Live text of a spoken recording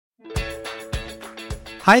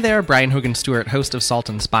Hi there, Brian Hogan Stewart, host of Salt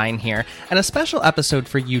and Spine here, and a special episode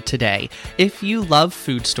for you today. If you love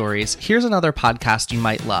food stories, here's another podcast you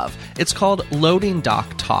might love. It's called Loading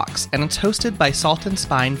Dock Talks, and it's hosted by Salt and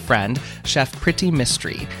Spine friend, Chef Priti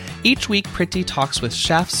Mistry. Each week, Priti talks with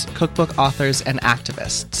chefs, cookbook authors, and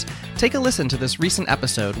activists. Take a listen to this recent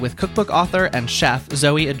episode with cookbook author and chef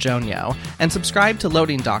Zoe Ajonio, and subscribe to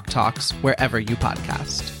Loading Dock Talks wherever you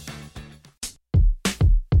podcast.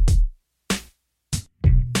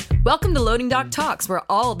 Welcome to Loading Dock Talks, where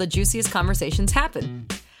all the juiciest conversations happen.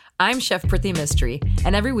 I'm Chef Priti Mistry,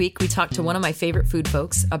 and every week we talk to one of my favorite food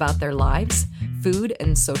folks about their lives, food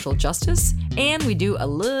and social justice, and we do a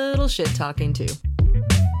little shit talking too.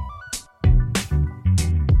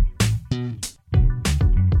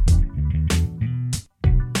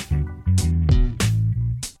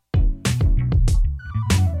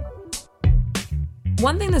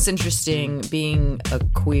 One thing that's interesting being a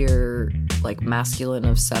queer, masculine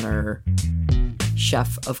of center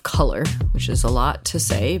chef of color, which is a lot to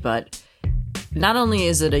say, but not only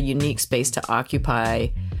is it a unique space to occupy,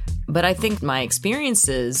 but I think my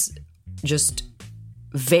experiences just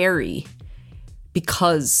vary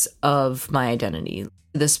because of my identity.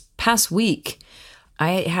 This past week,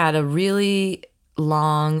 I had a really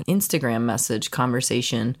long Instagram message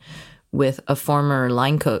conversation with a former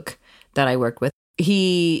line cook that I worked with.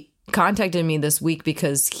 He contacted me this week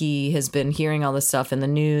because he has been hearing all this stuff in the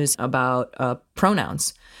news about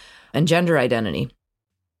pronouns and gender identity.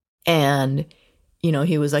 And,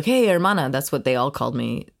 he was like, hey, hermana, that's what they all called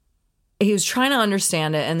me. He was trying to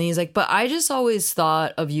understand it. And he's like, but I just always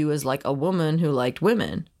thought of you as like a woman who liked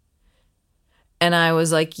women. And I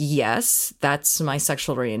was like, yes, that's my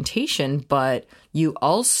sexual orientation. But you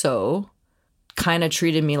also kind of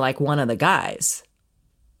treated me like one of the guys.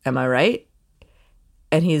 Am I right?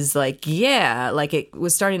 And he's like, yeah, it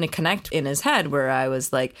was starting to connect in his head where I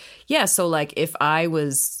was like, yeah, so if I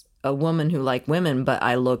was a woman who liked women, but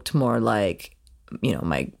I looked more like,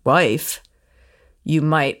 my wife, you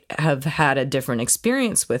might have had a different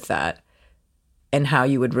experience with that and how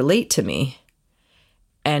you would relate to me.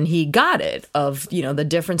 And he got it of, the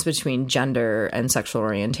difference between gender and sexual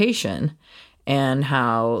orientation and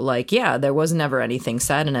how there was never anything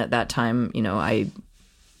said. And at that time, I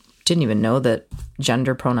didn't even know that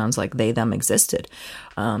gender pronouns like they, them existed.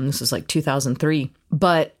 This was 2003.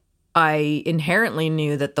 But I inherently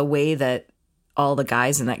knew that the way that all the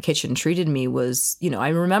guys in that kitchen treated me was, I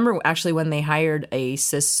remember actually when they hired a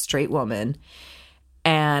cis straight woman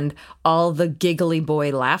and all the giggly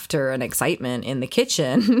boy laughter and excitement in the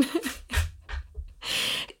kitchen,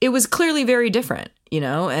 it was clearly very different,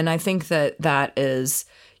 and I think that is...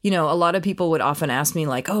 a lot of people would often ask me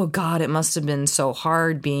oh, God, it must have been so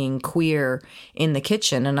hard being queer in the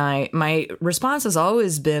kitchen. And my response has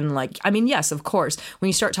always been yes, of course. When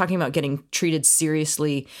you start talking about getting treated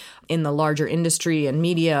seriously in the larger industry and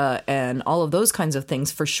media and all of those kinds of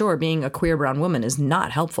things, for sure, being a queer brown woman is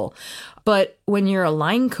not helpful. But when you're a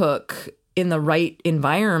line cook in the right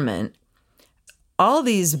environment, all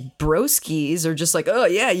these broskies are just oh,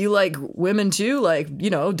 yeah, you like women too?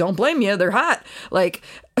 Don't blame you. They're hot.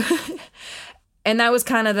 And that was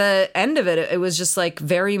kind of the end of it. It was just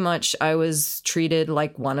very much I was treated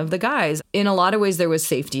like one of the guys. In a lot of ways, there was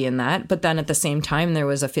safety in that. But then at the same time, there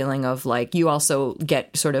was a feeling of you also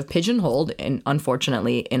get sort of pigeonholed, and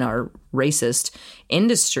unfortunately, in our racist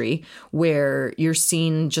industry, where you're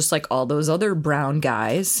seen just like all those other brown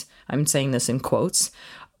guys. I'm saying this in quotes.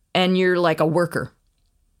 And you're like a worker.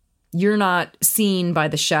 You're not seen by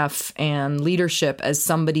the chef and leadership as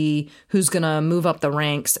somebody who's going to move up the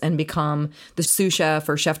ranks and become the sous chef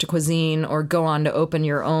or chef de cuisine or go on to open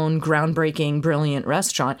your own groundbreaking, brilliant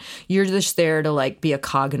restaurant. You're just there to be a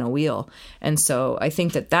cog in a wheel. And so I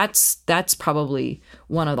think that's probably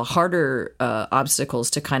one of the harder obstacles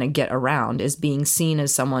to kind of get around, is being seen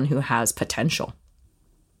as someone who has potential.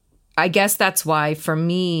 I guess that's why for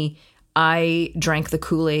me, I drank the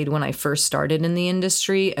Kool-Aid when I first started in the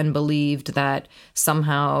industry and believed that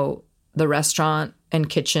somehow the restaurant and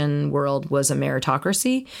kitchen world was a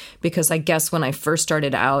meritocracy, because I guess when I first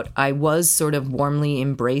started out, I was sort of warmly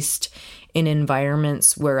embraced in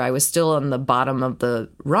environments where I was still on the bottom of the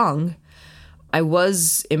rung. I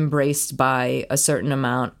was embraced by a certain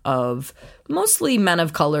amount of mostly men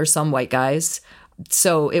of color, some white guys.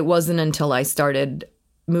 So it wasn't until I started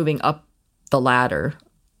moving up the ladder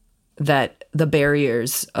that the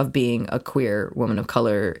barriers of being a queer woman of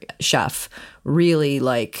color chef really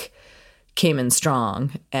came in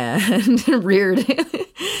strong and reared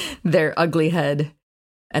their ugly head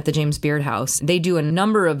at the James Beard House. They do a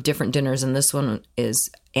number of different dinners, and this one is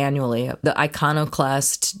annually, the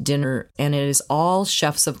Iconoclast dinner, and it is all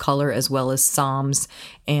chefs of color as well as somms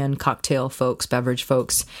and cocktail folks, beverage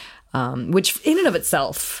folks, which in and of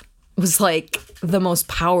itself was like the most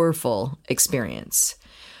powerful experience.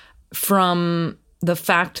 From the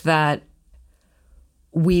fact that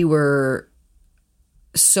we were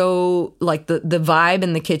so like the vibe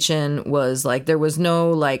in the kitchen was like there was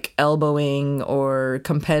no like elbowing or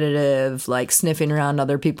competitive like sniffing around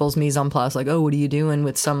other people's mise en place like, oh, what are you doing,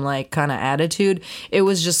 with some like kind of attitude. It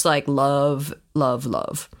was just like love, love,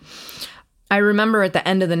 love. I remember at the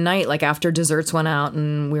end of the night, like after desserts went out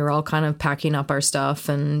and we were all kind of packing up our stuff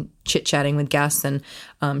and chit-chatting with guests, and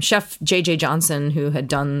Chef J.J. Johnson, who had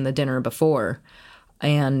done the dinner before,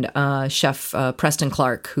 and Chef Preston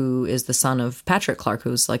Clark, who is the son of Patrick Clark,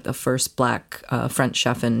 who's like the first Black French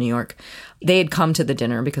chef in New York. They had come to the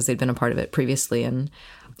dinner because they'd been a part of it previously. And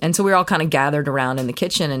so we were all kind of gathered around in the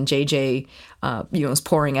kitchen, and JJ, was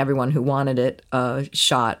pouring everyone who wanted it a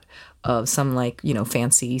shot of some like,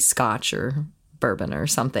 fancy scotch or bourbon or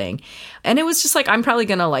something. And it was just like, I'm probably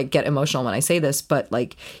going to like get emotional when I say this, but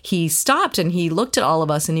like he stopped and he looked at all of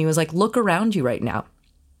us and he was like, look around you right now.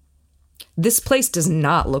 This place does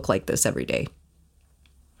not look like this every day.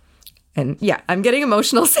 And yeah, I'm getting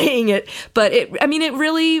emotional saying it, but it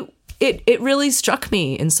really struck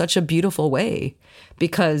me in such a beautiful way,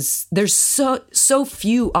 because there's so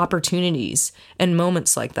few opportunities and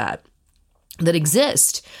moments like that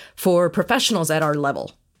exist for professionals at our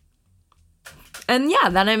level. And yeah,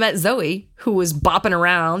 then I met Zoe, who was bopping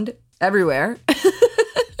around everywhere. I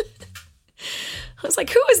was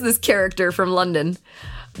like, who is this character from London?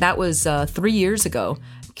 That was 3 years ago.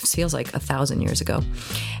 It feels like 1,000 years ago.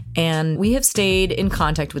 And we have stayed in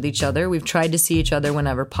contact with each other. We've tried to see each other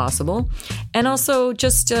whenever possible. And also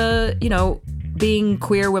just, being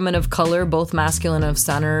queer women of color, both masculine of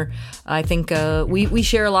center, I think we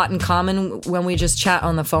share a lot in common when we just chat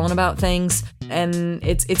on the phone about things. And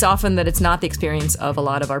it's often that it's not the experience of a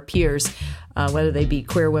lot of our peers, whether they be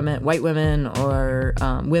queer women, white women, or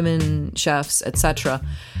women chefs, etc.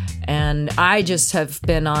 And I just have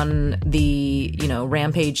been on the,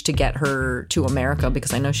 rampage to get her to America,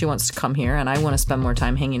 because I know she wants to come here and I want to spend more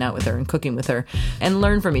time hanging out with her and cooking with her and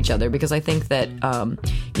learn from each other, because I think that,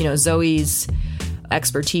 Zoe's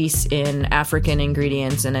expertise in African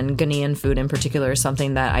ingredients and in Ghanaian food in particular is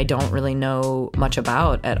something that I don't really know much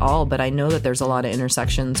about at all, but I know that there's a lot of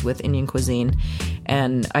intersections with Indian cuisine.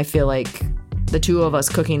 And I feel like the two of us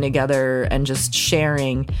cooking together and just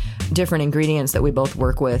sharing different ingredients that we both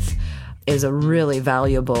work with is a really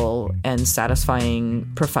valuable and satisfying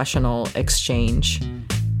professional exchange.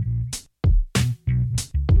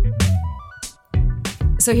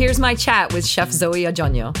 So here's my chat with Chef Zoe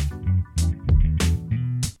Ajonyo.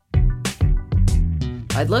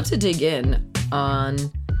 I'd love to dig in on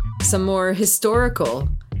some more historical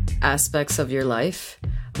aspects of your life.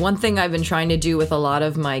 One thing I've been trying to do with a lot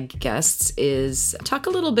of my guests is talk a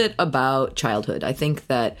little bit about childhood. I think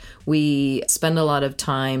that we spend a lot of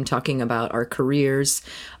time talking about our careers,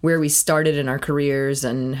 where we started in our careers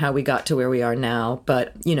and how we got to where we are now.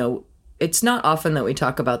 But, it's not often that we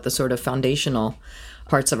talk about the sort of foundational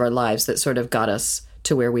parts of our lives that sort of got us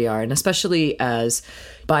to where we are. And especially as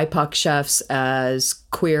BIPOC chefs, as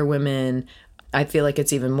queer women, I feel like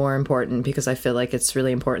it's even more important, because I feel like it's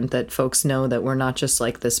really important that folks know that we're not just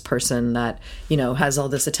like this person that, has all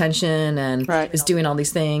this attention and is doing all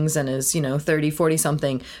these things and is, 30, 40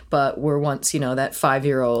 something, but we're once, that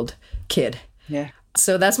 5-year-old kid. Yeah.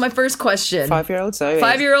 So that's my first question. 5-year-old Zoe.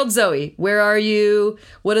 5-year-old Zoe. Where are you?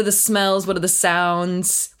 What are the smells? What are the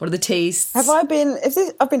sounds? What are the tastes? I've been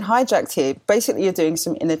hijacked here. Basically, you're doing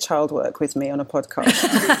some inner child work with me on a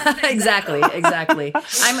podcast. Exactly.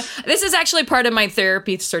 This is actually part of my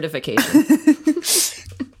therapy certification.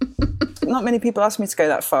 Not many people ask me to go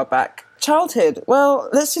that far back. Childhood, well,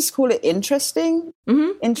 let's just call it interesting.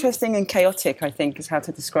 Mm-hmm. Interesting and chaotic, I think, is how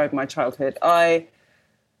to describe my childhood. I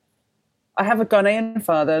have a Ghanaian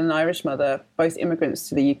father and an Irish mother, both immigrants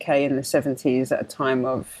to the UK in the 70s at a time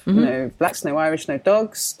of, blacks, no Irish, no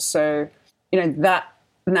dogs. So, that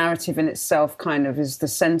narrative in itself kind of is the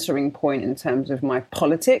centering point in terms of my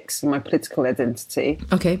politics and my political identity.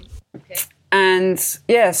 Okay. And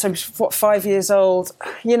yeah, so 5 years old,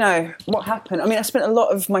 what happened? I mean, I spent a lot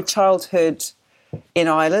of my childhood in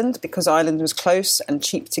Ireland because Ireland was close and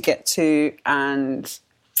cheap to get to and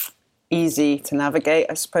easy to navigate,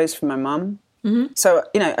 I suppose, for my mum. Mm-hmm. So,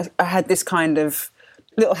 I had this kind of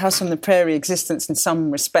little house on the prairie existence in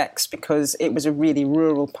some respects, because it was a really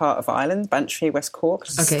rural part of Ireland, Bantry, West Cork,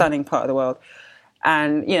 a stunning part of the world.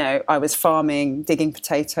 And, I was farming, digging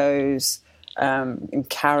potatoes and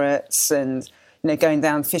carrots and, going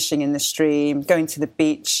down fishing in the stream, going to the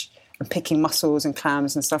beach and picking mussels and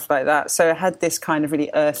clams and stuff like that. So I had this kind of really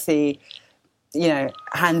earthy,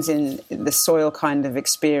 hands in the soil kind of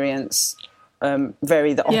experience,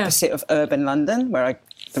 very the opposite of urban London, where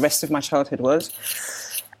the rest of my childhood was.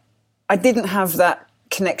 I didn't have that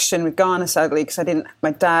connection with Ghana, sadly, because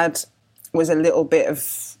my dad was a little bit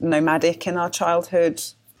of nomadic in our childhood.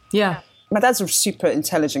 Yeah. My dad's a super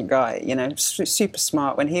intelligent guy, super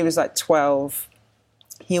smart. When he was like 12,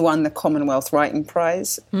 he won the Commonwealth Writing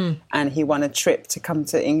Prize, and he won a trip to come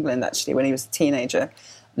to England, actually, when he was a teenager.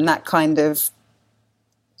 And that kind of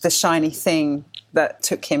the shiny thing that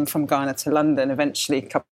took him from Ghana to London eventually, a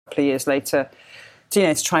couple of years later,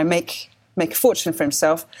 to try and make a fortune for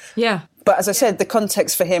himself. Yeah. But as I said, the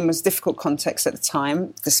context for him was difficult context at the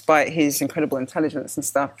time, despite his incredible intelligence and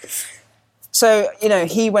stuff. So,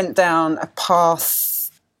 he went down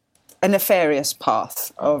a nefarious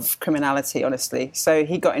path of criminality, honestly. So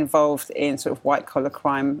he got involved in sort of white-collar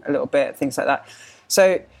crime a little bit, things like that.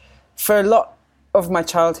 So for a lot of my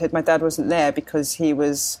childhood, my dad wasn't there because he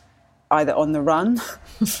was either on the run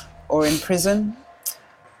or in prison.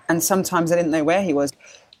 And sometimes I didn't know where he was.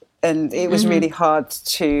 And it was really hard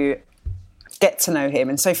to get to know him.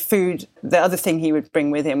 And so food, the other thing he would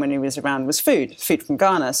bring with him when he was around was food from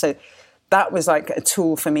Ghana. So that was like a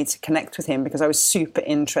tool for me to connect with him because I was super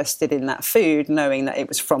interested in that food, knowing that it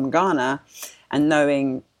was from Ghana and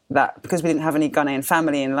knowing that because we didn't have any Ghanaian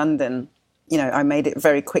family in London, I made it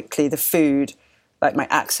very quickly, the food, like my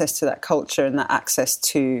access to that culture and that access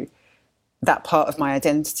to that part of my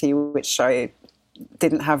identity, which I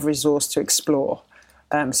didn't have resource to explore.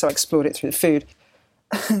 So I explored it through the food.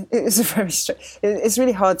 It was it's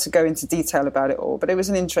really hard to go into detail about it all, but it was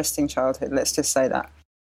an interesting childhood, let's just say that.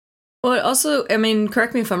 Well, it also,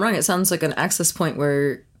 correct me if I'm wrong, it sounds like an access point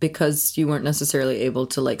where, because you weren't necessarily able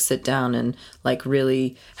to sit down and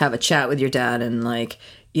really have a chat with your dad and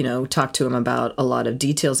talk to him about a lot of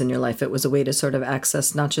details in your life, it was a way to sort of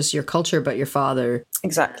access not just your culture, but your father.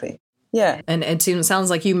 Exactly. Yeah. And it sounds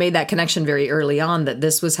like you made that connection very early on, that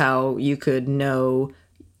this was how you could know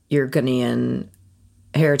your Ghanaian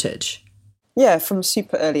heritage. Yeah, from a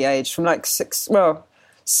super early age, from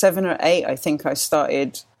 7 or 8, I think I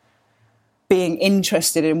started being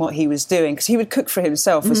interested in what he was doing, because he would cook for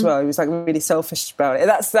himself as well. He was really selfish about it.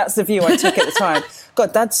 That's the view I took at the time.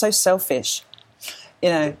 God, Dad's so selfish,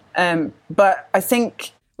 but I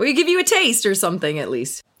think... Well, he give you a taste or something at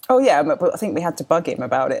least. Oh yeah, but I think we had to bug him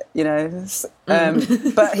about it,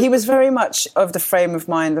 But he was very much of the frame of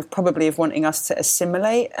mind of wanting us to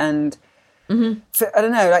assimilate and... I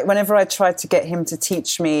don't know, whenever I tried to get him to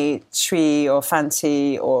teach me Twi or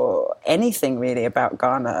Fanti or anything really about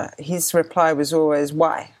Ghana, his reply was always,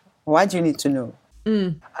 why? Why do you need to know?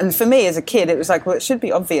 And for me as a kid, it was well, it should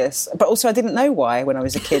be obvious. But also I didn't know why when I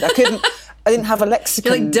was a kid. I didn't have a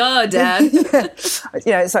lexicon. You're duh, Dad.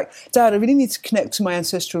 Yeah. It's Dad, I really need to connect to my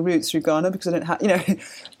ancestral roots through Ghana because I don't have,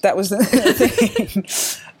 that was the thing.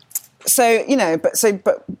 So,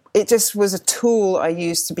 but it just was a tool I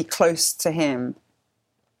used to be close to him.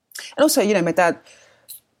 And also, my dad,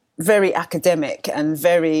 very academic and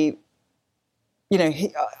very,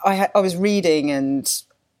 I was reading and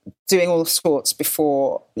doing all sorts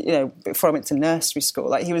before I went to nursery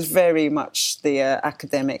school. He was very much the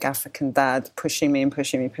academic African dad, pushing me.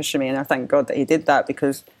 And I thank God that he did that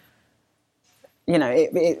because,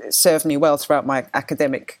 it served me well throughout my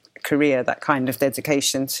academic career, that kind of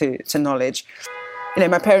dedication to knowledge.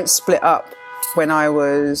 My parents split up when I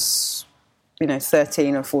was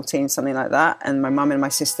 13 or 14, something like that, and my mum and my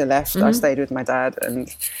sister left. I stayed with my dad,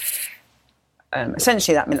 and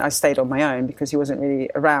essentially that meant I stayed on my own because he wasn't really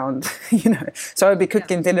around. So I would be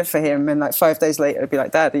cooking dinner for him, and 5 days later I'd be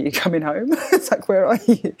like, Dad, are you coming home? It's where are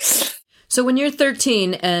you? So when you're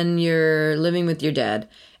 13 and you're living with your dad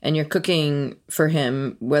and you're cooking for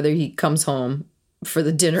him, whether he comes home for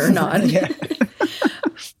the dinner or not.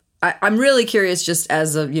 I'm really curious, just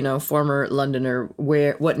as a former Londoner,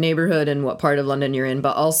 what neighborhood and what part of London you're in,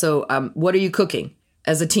 but also what are you cooking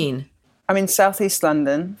as a teen? I'm in Southeast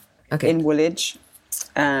London, in Woolwich,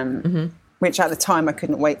 which at the time I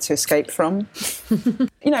couldn't wait to escape from.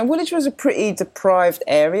 Woolwich was a pretty deprived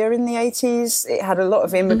area in the 80s. It had a lot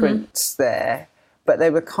of immigrants there, but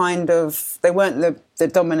they were they weren't the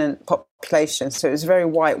dominant population, so it was a very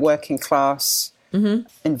white working class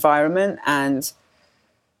environment. And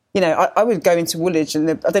I would go into Woolwich, and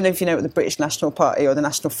I don't know if you know what the British National Party or the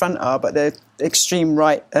National Front are, but they're extreme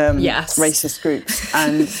right racist groups.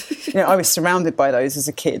 And I was surrounded by those as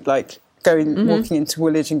a kid, walking into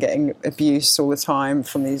Woolwich and getting abuse all the time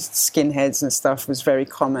from these skinheads and stuff was very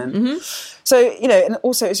common. So and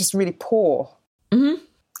also it's just really poor.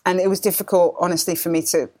 And it was difficult, honestly, for me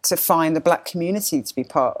to find a black community to be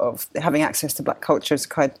part of. Having access to black culture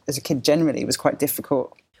as a kid generally was quite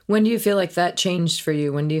difficult. When do you feel like that changed for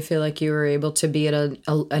you? When do you feel like you were able to be at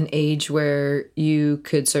an age where you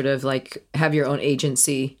could sort of like have your own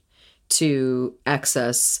agency to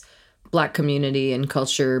access black community and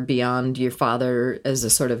culture beyond your father as a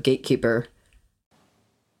sort of gatekeeper?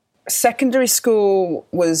 Secondary school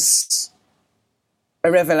was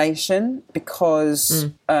a revelation because,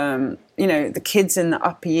 the kids in the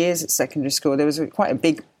upper years at secondary school, there was quite a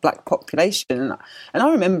big black population. And I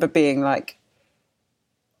remember being like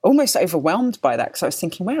almost overwhelmed by that because I was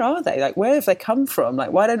thinking, where are they? Like, where have they come from?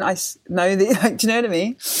 Like, why don't I know the, like, do you know what I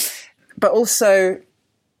mean? But also,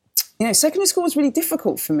 secondary school was really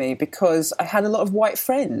difficult for me because I had a lot of white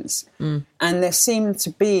friends and there seemed to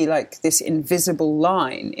be like this invisible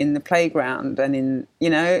line in the playground and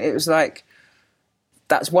it was like,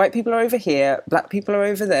 that's white people are over here, black people are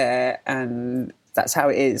over there, and that's how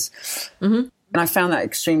it is. Mm-hmm. And I found that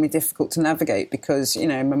extremely difficult to navigate because,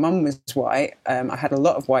 my mum was white. I had a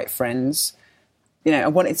lot of white friends. I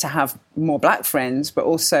wanted to have more black friends, but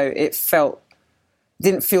also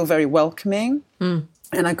didn't feel very welcoming. Mm.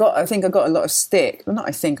 And I think I got a lot of stick. Well,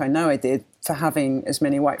 I know I did, for having as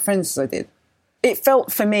many white friends as I did. It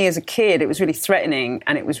felt for me as a kid, it was really threatening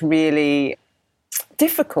and it was really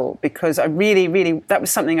difficult because I really, really, that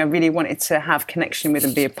was something I really wanted to have connection with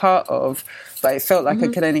and be a part of, but it felt like I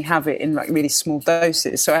could only have it in like really small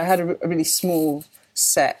doses. So I had a really small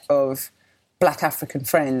set of black African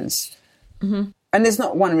friends. Mm-hmm. And there's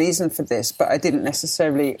not one reason for this, but I didn't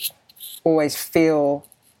necessarily always feel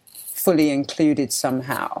fully included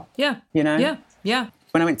somehow. Yeah. Yeah.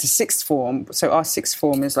 When I went to sixth form, so our sixth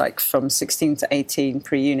form is like from 16 to 18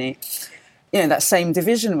 pre-uni, that same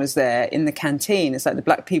division was there in the canteen. It's like the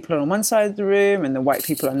black people are on one side of the room and the white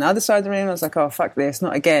people are on the other side of the room. I was like, oh, fuck this,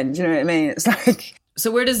 not again. Do you know what I mean? It's like...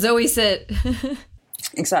 So where does Zoe sit?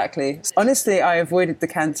 Exactly. Honestly, I avoided the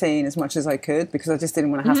canteen as much as I could because I just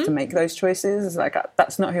didn't want to have to make those choices. It's like,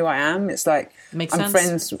 that's not who I am. It's like, Makes I'm sense.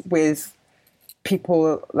 friends with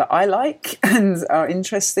people that I like and are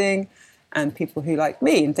interesting and people who like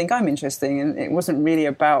me and think I'm interesting. And it wasn't really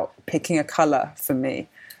about picking a colour for me.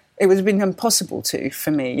 It was been impossible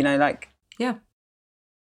for me, Yeah.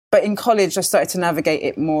 But in college, I started to navigate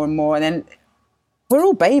it more and more. And then we're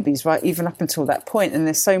all babies, right? Even up until that point. And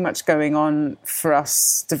there's so much going on for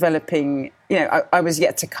us developing. I was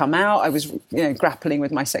yet to come out. I was, grappling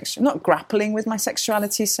with my not grappling with my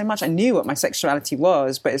sexuality so much. I knew what my sexuality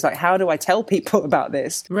was, but it's like, how do I tell people about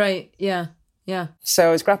this? Right. Yeah. Yeah. So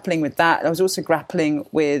I was grappling with that. I was also grappling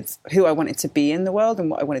with who I wanted to be in the world and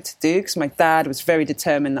what I wanted to do, because my dad was very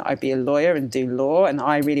determined that I'd be a lawyer and do law, and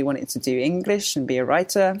I really wanted to do English and be a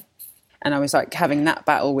writer. And I was like having that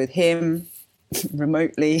battle with him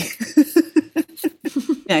remotely.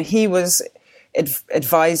 He was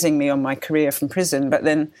advising me on my career from prison, but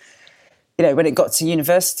then, when it got to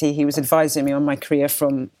university, he was advising me on my career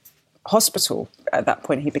from hospital. At that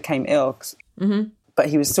point, he became ill. Mm-hmm. But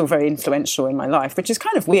he was still very influential in my life, which is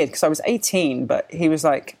kind of weird because I was 18, but he was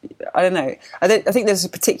like, I don't know. I think there's a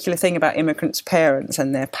particular thing about immigrants' parents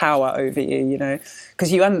and their power over you,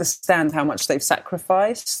 because you understand how much they've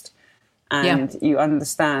sacrificed and you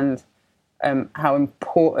understand how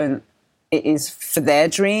important it is for their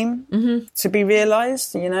dream to be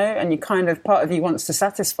realised, and you kind of, part of you wants to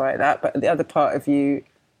satisfy that, but the other part of you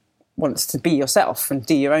wants to be yourself and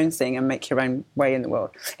do your own thing and make your own way in the world.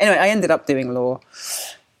 Anyway, I ended up doing law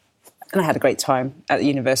and I had a great time at the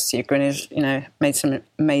University of Greenwich, made some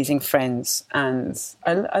amazing friends and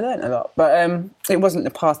I learned a lot, but it wasn't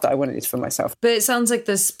the path that I wanted for myself. But it sounds like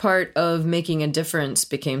this part of making a difference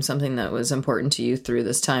became something that was important to you through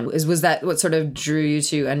this time. Was that what sort of drew you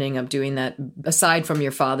to ending up doing that, aside from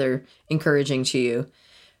your father encouraging to you?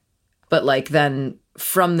 But like then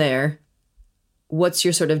from there, what's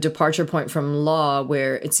your sort of departure point from law,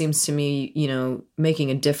 where it seems to me,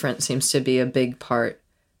 making a difference seems to be a big part?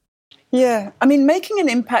 Yeah, I mean, making an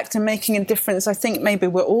impact and making a difference, I think maybe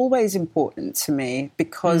were always important to me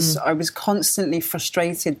because I was constantly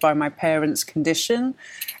frustrated by my parents' condition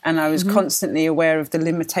and I was constantly aware of the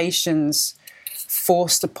limitations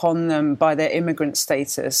forced upon them by their immigrant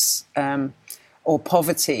status or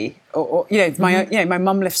poverty. Or my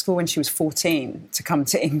mum left school when she was 14 to come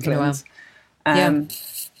to England. Oh, wow.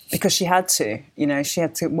 Because she had to, she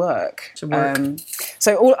had to work. Do you know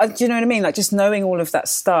what I mean? Like just knowing all of that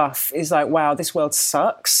stuff is like, wow, this world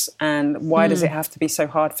sucks. And why does it have to be so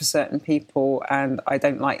hard for certain people? And I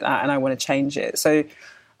don't like that and I want to change it. So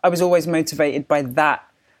I was always motivated by that.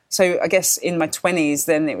 So I guess in my 20s,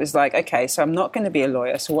 then it was like, okay, so I'm not going to be a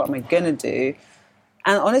lawyer. So what am I going to do?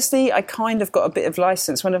 And honestly, I kind of got a bit of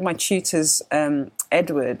license. One of my tutors,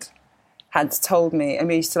 Edward, had told me, I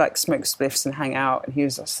mean, he used to like smoke spliffs and hang out, and he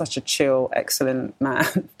was such a chill, excellent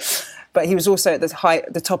man. But he was also at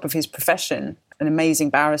the top of his profession, an amazing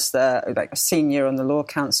barrister, like a senior on the Law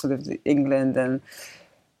Council of England.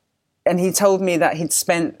 And he told me that he'd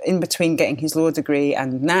spent, in between getting his law degree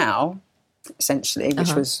and now, essentially,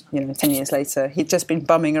 which was, 10 years later, he'd just been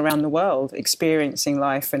bumming around the world, experiencing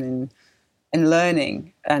life and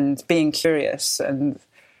learning and being curious. And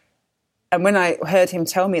when I heard him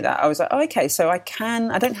tell me that, I was like, oh, okay, so I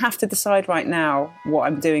don't have to decide right now what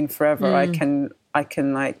I'm doing forever. I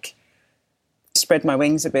can like spread my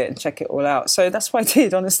wings a bit and check it all out. So that's what I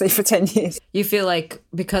did, honestly, for 10 years. You feel like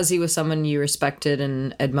because he was someone you respected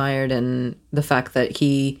and admired, and the fact that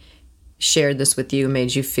he shared this with you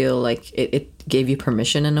made you feel like it gave you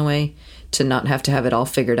permission in a way to not have to have it all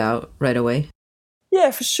figured out right away?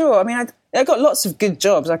 Yeah, for sure. I mean, I got lots of good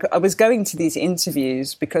jobs. I was going to these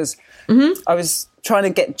interviews because I was trying to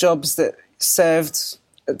get jobs that served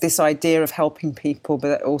this idea of helping people, but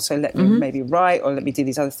that also let me maybe write or let me do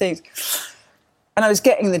these other things. And I was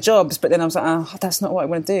getting the jobs, but then I was like, oh, that's not what I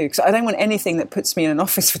want to do. Because I don't want anything that puts me in an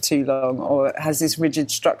office for too long or has this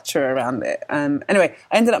rigid structure around it. Anyway,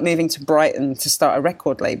 I ended up moving to Brighton to start a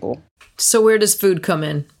record label. So where does food come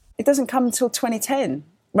in? It doesn't come until 2010,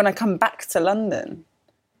 when I come back to London.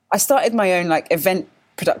 I started my own event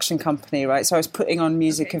production company, right? So I was putting on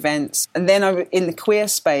music events. And then in the queer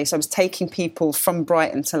space, I was taking people from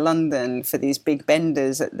Brighton to London for these big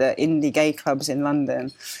benders at the indie gay clubs in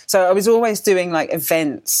London. So I was always doing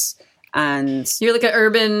events, and you're like an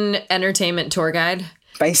urban entertainment tour guide.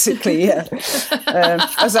 Basically, yeah.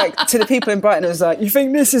 I was like, to the people in Brighton, I was like, you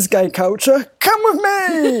think this is gay culture? Come with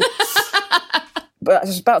me! But I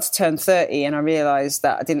was about to turn 30 and I realised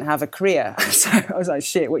that I didn't have a career. So I was like,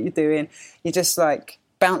 shit, what are you doing? You're just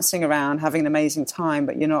bouncing around, having an amazing time,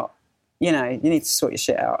 but you're not, you need to sort your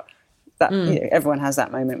shit out. That everyone has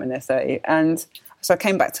that moment when they're 30. And so I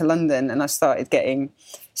came back to London and I started getting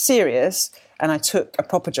serious, and I took a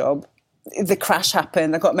proper job. The crash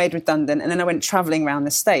happened, I got made redundant, and then I went travelling around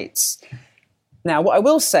the States. Now, what I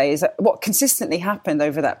will say is that what consistently happened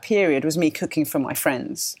over that period was me cooking for my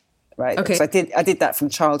friends. Right. Okay. Because I did that from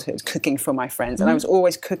childhood, cooking for my friends. And I was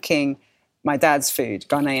always cooking my dad's food,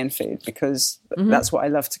 Ghanaian food, because that's what I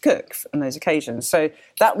love to cook on those occasions. So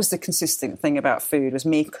that was the consistent thing about food, was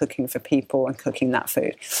me cooking for people and cooking that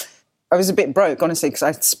food. I was a bit broke, honestly, because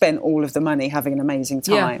I spent all of the money having an amazing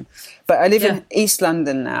time. Yeah. But I live in East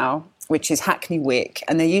London now, which is Hackney Wick.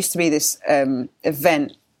 And there used to be this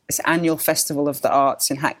event, this annual Festival of the Arts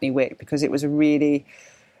in Hackney Wick, because it was a really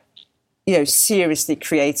seriously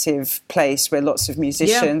creative place where lots of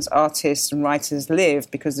musicians, artists and writers live,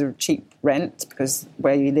 because of cheap rent, because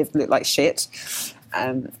where you live looked like shit.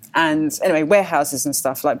 And anyway, warehouses and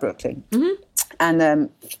stuff like Brooklyn. And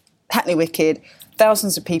Hackney Wicked,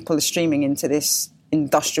 thousands of people are streaming into this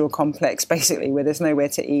industrial complex, basically, where there's nowhere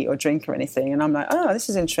to eat or drink or anything. And I'm like, oh, this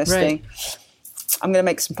is interesting. Right. I'm going to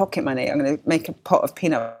make some pocket money. I'm going to make a pot of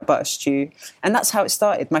peanut butter stew. And that's how it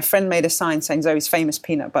started. My friend made a sign saying Zoe's famous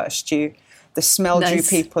peanut butter stew. The smell drew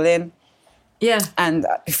people in. Yeah. And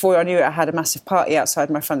before I knew it, I had a massive party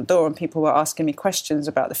outside my front door, and people were asking me questions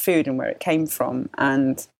about the food and where it came from.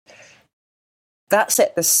 And that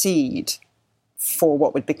set the seed for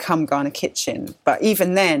what would become Ghana Kitchen. But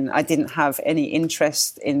even then, I didn't have any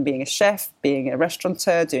interest in being a chef, being a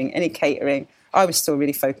restaurateur, doing any catering. I was still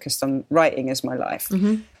really focused on writing as my life.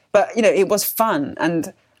 But, it was fun.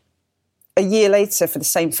 And a year later, for the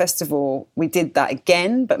same festival, we did that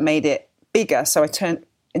again, but made it bigger. So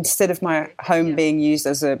instead of my home being used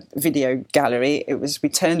as a video gallery, we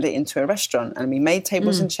turned it into a restaurant, and we made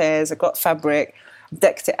tables and chairs. I got fabric,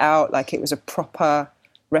 decked it out like it was a proper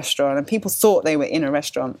restaurant, and people thought they were in a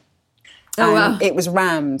restaurant. Oh, wow. It was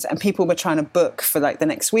rammed, and people were trying to book for the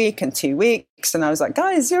next week and 2 weeks. And I was like,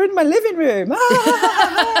 guys, you're in my living room.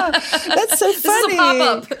 That's so funny. This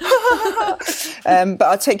is a pop-up. But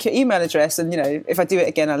I'll take your email address, and, if I do it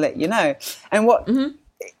again, I'll let you know. And what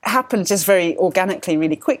happened just very organically,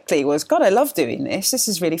 really quickly, was, God, I love doing this. This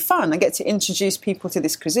is really fun. I get to introduce people to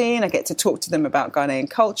this cuisine. I get to talk to them about Ghanaian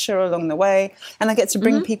culture along the way. And I get to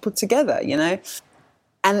bring people together,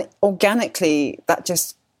 And organically, that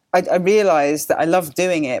just... I realised that I loved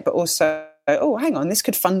doing it, but also, oh, hang on, this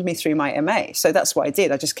could fund me through my MA. So that's what I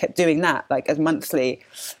did. I just kept doing that, as monthly.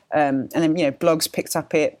 And then, blogs picked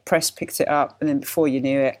up it, press picked it up. And then before you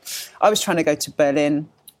knew it, I was trying to go to Berlin.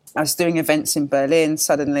 I was doing events in Berlin.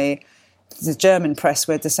 Suddenly, the German press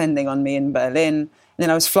were descending on me in Berlin. And then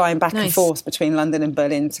I was flying back and forth between London and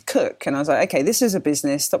Berlin to cook. And I was like, okay, this is a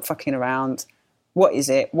business. Stop fucking around. What is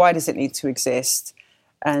it? Why does it need to exist?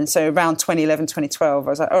 And so around 2011, 2012, I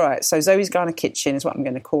was like, all right, so Zoe's Ghana Kitchen is what I'm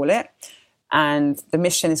going to call it. And the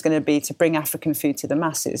mission is going to be to bring African food to the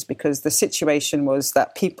masses, because the situation was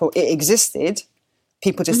that it existed,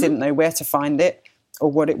 people just didn't know where to find it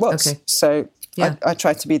or what it was. Okay. So I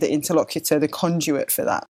tried to be the interlocutor, the conduit for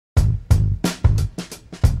that.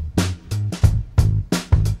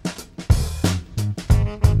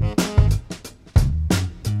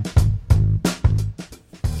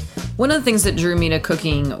 One of the things that drew me to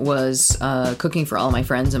cooking was cooking for all my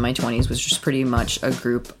friends in my 20s, was just pretty much a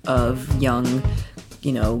group of young,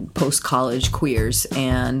 post-college queers.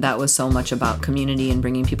 And that was so much about community and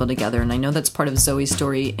bringing people together. And I know that's part of Zoe's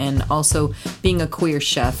story. And also being a queer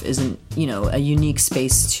chef isn't, a unique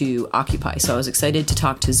space to occupy. So I was excited to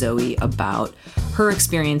talk to Zoe about her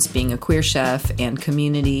experience being a queer chef and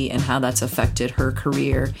community and how that's affected her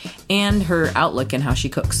career and her outlook and how she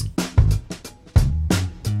cooks.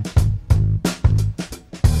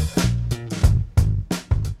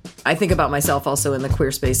 I think about myself also in the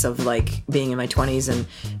queer space of like being in my 20s and,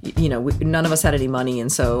 none of us had any money.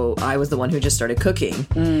 And so I was the one who just started cooking.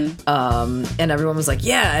 And everyone was like,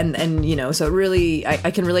 yeah. And so it really,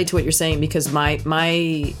 I can relate to what you're saying, because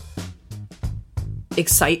my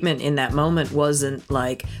excitement in that moment wasn't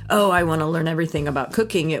like, oh, I want to learn everything about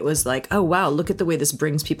cooking. It was like, oh, wow, look at the way this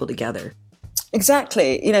brings people together.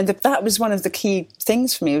 Exactly. That was one of the key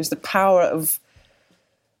things for me, was the power of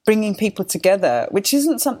bringing people together, which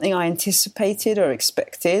isn't something I anticipated or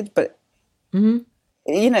expected, but,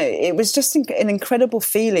 it was just an incredible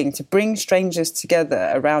feeling to bring strangers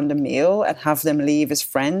together around a meal and have them leave as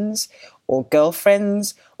friends or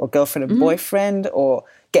girlfriends or girlfriend and boyfriend, or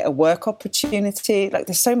get a work opportunity. Like,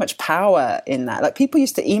 there's so much power in that. Like, people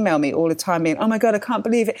used to email me all the time being, oh my God, I can't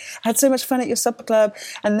believe it. I had so much fun at your supper club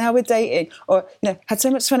and now we're dating. Or, had so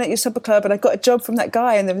much fun at your supper club and I got a job from that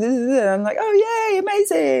guy. And I'm like, oh, yay,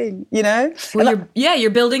 amazing, Well,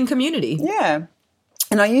 you're building community. Yeah.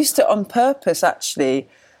 And I used to, on purpose, actually,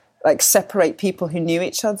 like, separate people who knew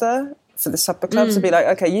each other for the supper clubs, to be like,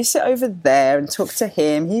 okay, you sit over there and talk to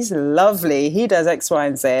him. He's lovely. He does X, Y,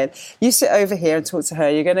 and Z. You sit over here and talk to her.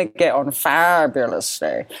 You're going to get on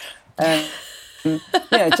fabulously.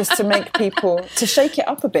 Just to make people, to shake it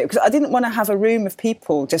up a bit, because I didn't want to have a room of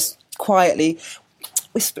people just quietly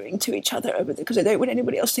whispering to each other over there, because I don't want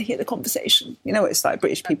anybody else to hear the conversation. It's like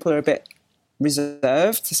British people are a bit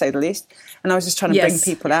reserved, to say the least. And I was just trying to bring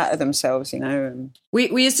people out of themselves,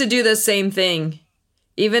 We used to do the same thing.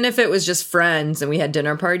 Even if it was just friends and we had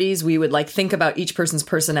dinner parties, we would like think about each person's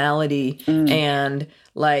personality and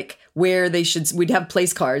like where they should, we'd have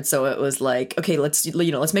place cards. So it was like, okay, let's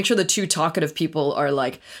make sure the two talkative people are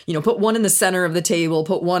like, put one in the center of the table,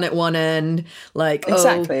 put one at one end, like,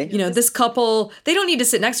 exactly. This couple, they don't need to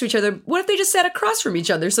sit next to each other. What if they just sat across from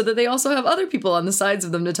each other so that they also have other people on the sides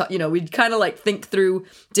of them to talk? We'd kind of like think through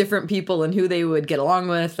different people and who they would get along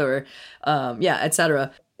with, or,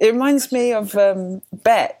 etc. It reminds me of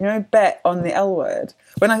Bet, Bet on the L Word.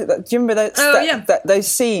 Do you remember those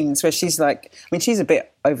scenes where she's like, she's a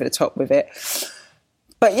bit over the top with it.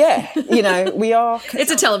 But yeah, we are. It's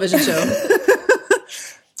a television show.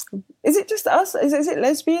 Is it just us? Is it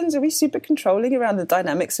lesbians? Are we super controlling around the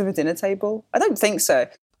dynamics of a dinner table? I don't think so.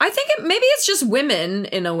 I think maybe it's just women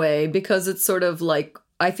in a way, because it's sort of like,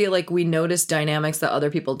 I feel like we notice dynamics that other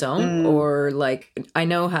people don't. Or like, I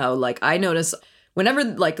know how, like, I notice whenever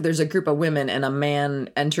like there's a group of women and a man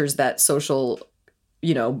enters that social,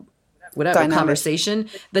 conversation,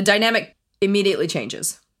 the dynamic immediately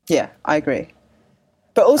changes. Yeah, I agree.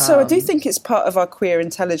 But also, I do think it's part of our queer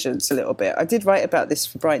intelligence a little bit. I did write about this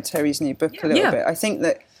for Brian Terry's new book a little bit. I think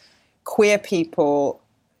that queer people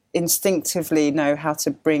instinctively know how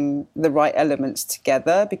to bring the right elements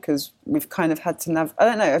together, because we've kind of had to I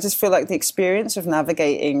don't know, I just feel like the experience of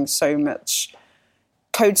navigating so much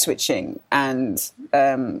code switching and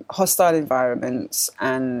hostile environments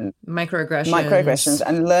and microaggressions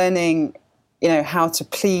and learning, how to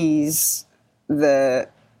please the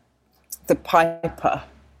piper,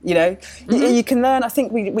 You can learn. I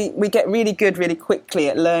think we get really good really quickly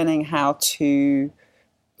at learning how to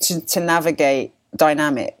navigate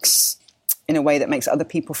dynamics in a way that makes other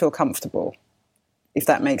people feel comfortable, if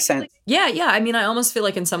that makes sense. Yeah. I almost feel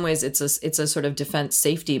like in some ways it's a sort of defense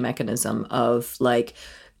safety mechanism of like,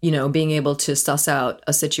 being able to suss out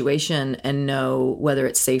a situation and know whether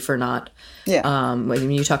it's safe or not. Yeah. When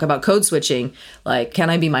you talk about code switching, like, can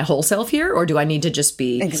I be my whole self here, or do I need to just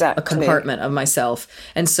be a compartment of myself?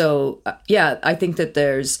 And so, I think that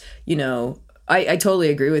there's, I totally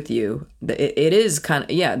agree with you. It is kind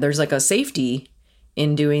of, there's like a safety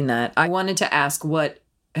in doing that. I wanted to ask what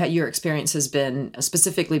your experience has been,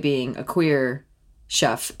 specifically being a queer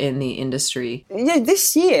chef in the industry? Yeah,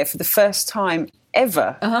 this year, for the first time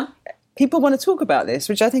ever, people want to talk about this,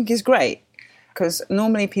 which I think is great. Because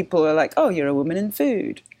normally people are like, oh, you're a woman in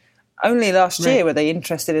food. Only last year were they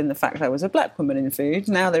interested in the fact that I was a black woman in food.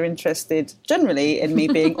 Now they're interested generally in me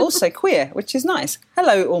being also queer, which is nice.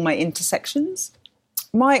 Hello, all my intersections.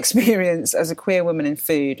 My experience as a queer woman in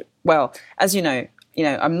food, well, as you know,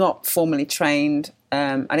 I'm not formally trained.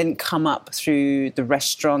 I didn't come up through the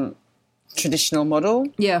restaurant traditional model.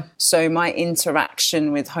 Yeah. So my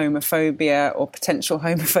interaction with homophobia or potential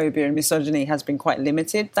homophobia and misogyny has been quite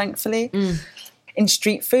limited, thankfully. In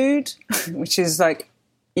street food, which is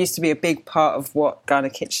used to be a big part of what Ghana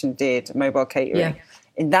Kitchen did, mobile catering. Yeah.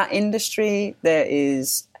 In that industry, there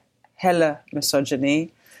is hella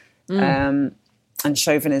misogyny and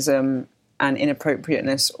chauvinism and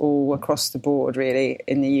inappropriateness all across the board, really,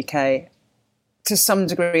 in the UK. To some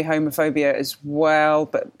degree, homophobia as well.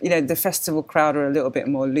 But, the festival crowd are a little bit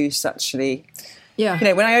more loose, actually. Yeah.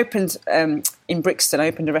 When I opened in Brixton, I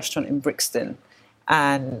opened a restaurant in Brixton,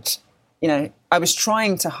 and, I was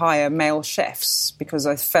trying to hire male chefs because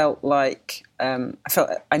I felt like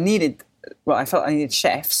I needed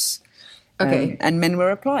chefs. Okay. And men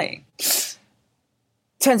were applying.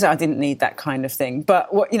 Turns out I didn't need that kind of thing.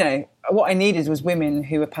 But what I needed was women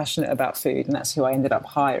who were passionate about food, and that's who I ended up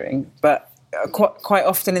hiring. But quite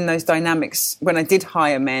often in those dynamics, when I did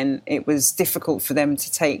hire men, it was difficult for them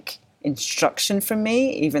to take instruction from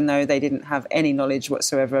me, even though they didn't have any knowledge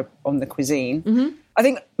whatsoever on the cuisine. Mm-hmm. I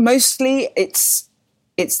think mostly it's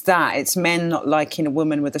men not liking a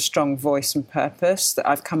woman with a strong voice and purpose that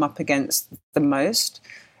I've come up against the most.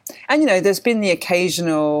 And, there's been the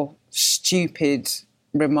occasional stupid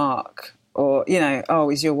remark or, oh,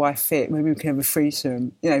 is your wife fit? Maybe we can have a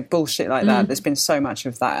threesome. Bullshit like that. There's been so much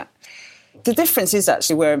of that. The difference is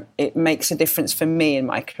actually where it makes a difference for me in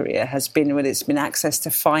my career has been when it's been access to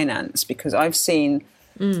finance, because I've seen,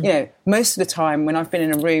 most of the time when I've been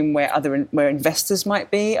in a room where investors might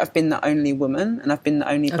be, I've been the only woman and I've been the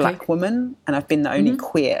only black woman and I've been the only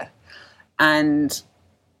queer. And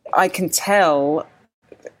I can tell,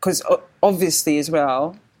 because obviously as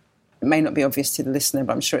well, it may not be obvious to the listener,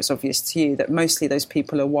 but I'm sure it's obvious to you, that mostly those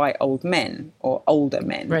people are white old men or older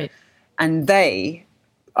men. Right. And they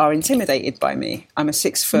are intimidated by me. I'm a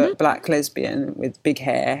 6-foot black lesbian with big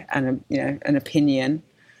hair and an opinion.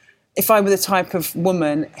 If I were the type of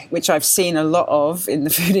woman, which I've seen a lot of in the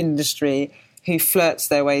food industry, who flirts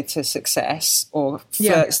their way to success or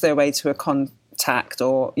flirts their way to a contact,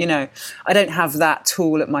 or I don't have that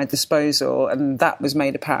tool at my disposal, and that was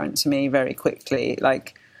made apparent to me very quickly.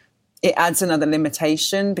 It adds another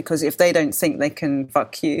limitation, because if they don't think they can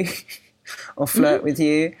fuck you or flirt with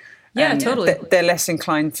you, totally, they're less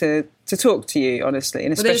inclined to talk to you, honestly.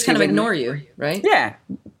 And especially they just kind of ignore you, right? Yeah,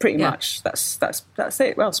 pretty much. That's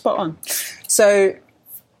it. Well, spot on. So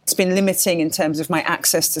it's been limiting in terms of my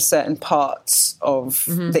access to certain parts of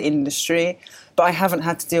the industry, but I haven't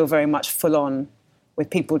had to deal very much full on with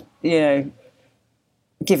people,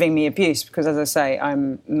 giving me abuse, because, as I say,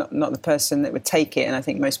 I'm not the person that would take it, and I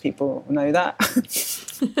think most people know that.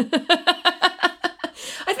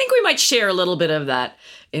 I think we might share a little bit of that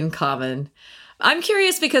in common. I'm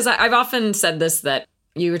curious because I've often said this, that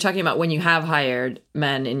you were talking about when you have hired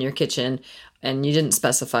men in your kitchen and you didn't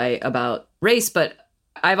specify about race, but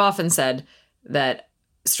I've often said that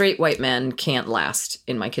straight white men can't last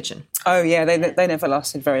in my kitchen. Oh, yeah, they never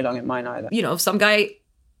lasted very long in mine either. If some guy,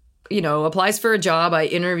 applies for a job, I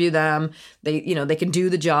interview them, they can do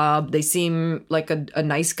the job, they seem like a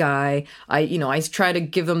nice guy. I try to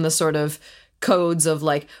give them the sort of codes of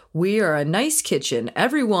we are a nice kitchen,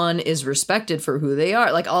 everyone is respected for who they are,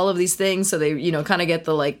 all of these things, so they kind of get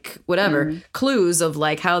the clues of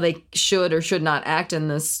how they should or should not act in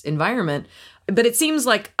this environment. But it seems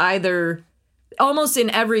like either almost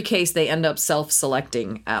in every case they end up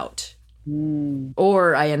self-selecting out,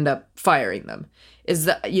 or I end up firing them. Is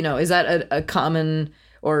that a common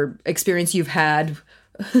or experience you've had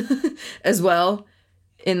as well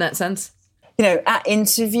in that sense? At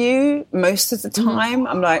interview, most of the time,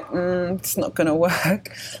 I'm like, it's not going to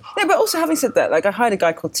work. Yeah, but also having said that, I hired a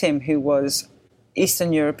guy called Tim who was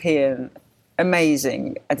Eastern European,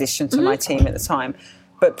 amazing addition to my team at the time.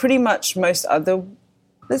 But pretty much there's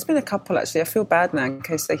been a couple actually. I feel bad now in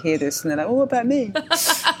case they hear this and they're like, oh, what about me?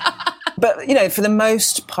 But, for the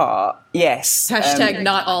most part, yes. Hashtag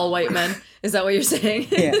not all white men. Is that what you're saying?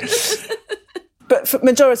 Yeah. But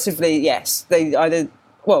majoritively, yes. They either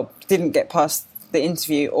didn't get past the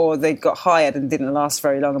interview, or they got hired and didn't last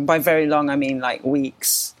very long. And by very long, I mean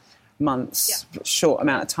weeks, months, short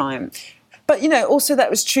amount of time. But, also that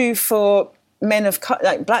was true for men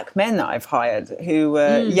like black men that I've hired who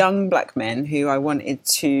were young black men who I wanted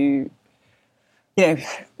to,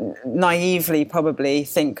 naively probably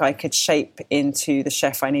think I could shape into the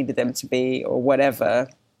chef I needed them to be or whatever.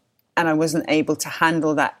 And I wasn't able to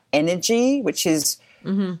handle that energy, which is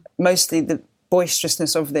mostly the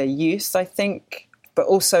boisterousness of their youth, I think, but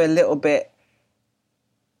also a little bit,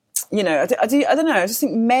 I don't know. I just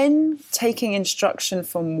think men taking instruction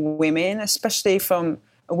from women, especially from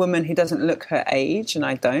a woman who doesn't look her age, and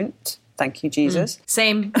I don't. Thank you, Jesus.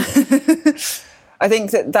 Same. I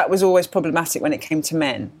think that was always problematic when it came to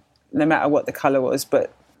men, no matter what the colour was.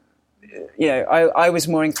 But, I was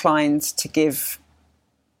more inclined to give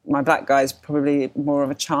my black guys probably more of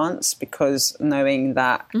a chance because knowing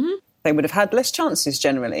that they would have had less chances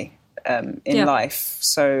generally in life.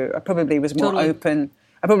 So I probably was more open.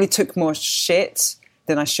 I probably took more shit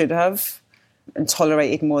than I should have and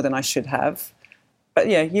tolerated more than I should have. But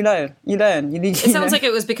yeah, you learn. It sounds like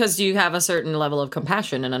it was because you have a certain level of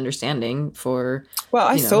compassion and understanding for. Well,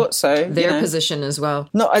 I thought so. Their position as well.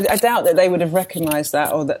 No, I doubt that they would have recognised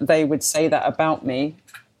that or that they would say that about me.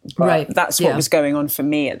 But right. That's what was going on for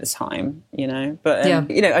me at the time, But,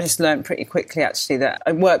 I just learned pretty quickly, actually, that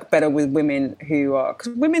I work better with women who are...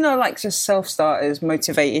 Because women are like just self-starters,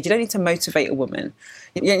 motivated. You don't need to motivate a woman.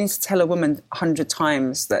 You don't need to tell a woman 100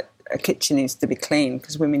 times that a kitchen needs to be clean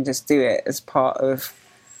because women just do it as part of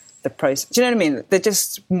the process. Do you know what I mean? They're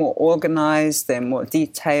just more organised, they're more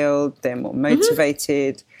detailed, they're more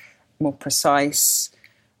motivated, more precise,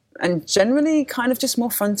 and generally kind of just more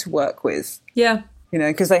fun to work with. Yeah.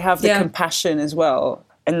 Because they have the compassion as well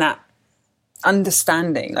and that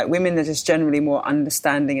understanding. Like women are just generally more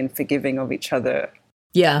understanding and forgiving of each other.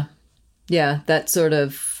 Yeah. Yeah. That sort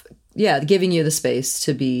of, giving you the space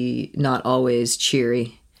to be not always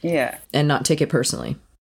cheery. Yeah. And not take it personally.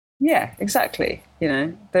 Yeah, exactly.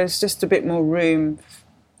 There's just a bit more room.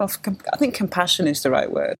 I think compassion is the right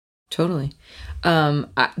word. Totally.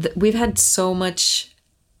 We've had so much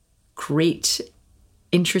great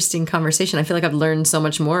interesting conversation. I feel like I've learned so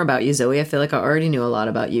much more about you, Zoe. I feel like I already knew a lot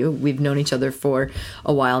about you. We've known each other for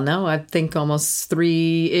a while now. I think almost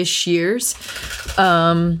 3-ish years.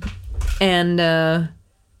 And I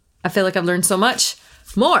feel like I've learned so much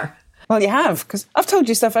more. Well, you have, because I've told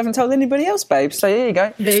you stuff I haven't told anybody else, babe. So there you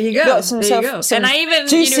go. There you go. And I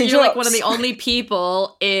even, you're like one of the only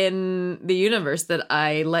people in the universe that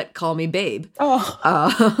I let call me babe.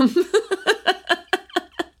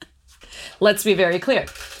 Let's be very clear.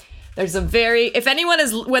 If anyone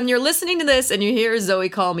is, when you're listening to this and you hear Zoe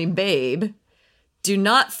call me babe, do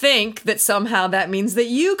not think that somehow that means that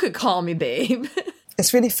you could call me babe.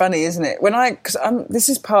 It's really funny, isn't it? This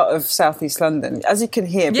is part of Southeast London. As you can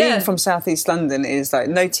hear, being from Southeast London is like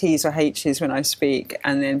no T's or H's when I speak,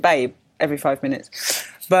 and then babe every 5 minutes.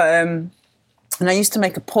 But and I used to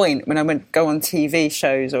make a point when I would go on TV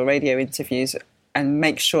shows or radio interviews and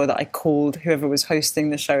make sure that I called whoever was hosting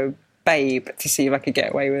the show babe to see if I could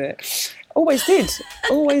get away with it. Always did.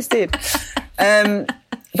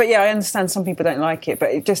 But yeah, I understand some people don't like it,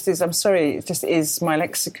 but it just is, I'm sorry, it just is my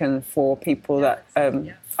lexicon for people that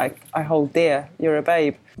I hold dear. You're a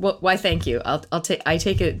babe. Well, why, thank you. I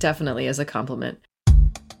take it definitely as a compliment.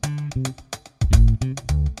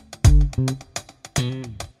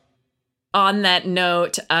 On that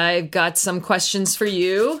note, I've got some questions for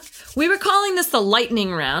you. We were calling this the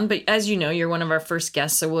lightning round, but as you know, you're one of our first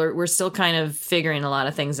guests, so we're still kind of figuring a lot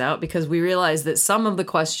of things out because we realized that some of the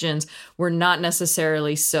questions were not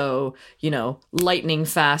necessarily so, lightning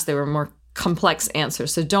fast. They were more complex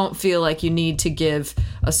answers. So don't feel like you need to give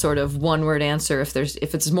a sort of one-word answer if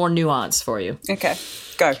it's more nuanced for you. Okay,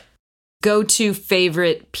 go. Go-to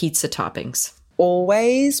favorite pizza toppings?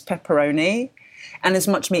 Always pepperoni. And as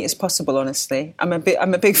much meat as possible, honestly. I'm a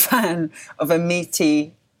big fan of a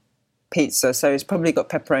meaty pizza, so it's probably got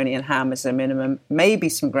pepperoni and ham as a minimum. Maybe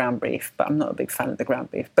some ground beef, but I'm not a big fan of the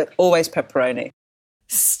ground beef. But always pepperoni.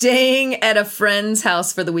 Staying at a friend's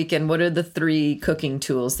house for the weekend, what are the 3 cooking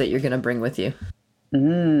tools that you're going to bring with you?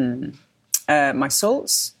 My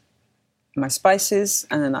salts, my spices,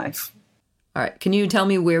 and a knife. All right. Can you tell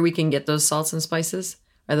me where we can get those salts and spices?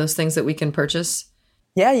 Are those things that we can purchase?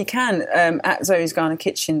 Yeah, you can, at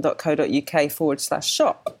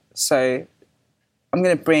zoesghana-kitchen.co.uk/shop. So I'm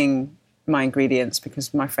going to bring my ingredients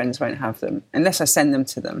because my friends won't have them unless I send them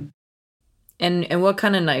to them. And what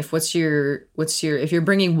kind of knife? What's your if you're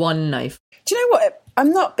bringing one knife? Do you know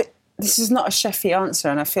what? This is not a chefy answer,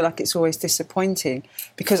 and I feel like it's always disappointing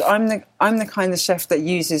because I'm the kind of chef that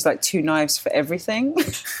uses like 2 knives for everything.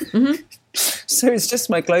 Mm-hmm. So it's just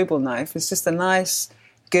my global knife. It's just a nice,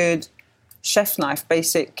 good chef knife,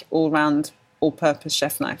 basic all-round, all-purpose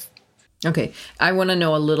chef knife. Okay, I want to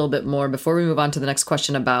know a little bit more before we move on to the next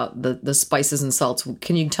question about the spices and salts.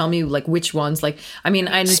 Can you tell me like which ones? Like, I mean,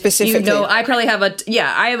 I specifically, I probably have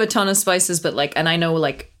I have a ton of spices, but like, and I know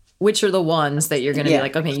like which are the ones that you're going to be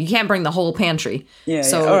like, okay, you can't bring the whole pantry. Yeah.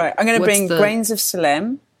 So all right, I'm going to bring grains of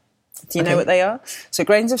Salem. Do you know what they are? So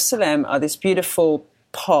grains of Salem are this beautiful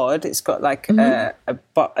pod. It's got like a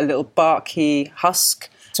little barky husk.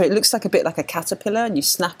 So it looks like a bit like a caterpillar, and you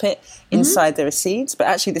snap it. Inside there are seeds, but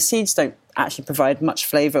actually the seeds don't actually provide much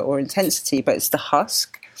flavour or intensity, but it's the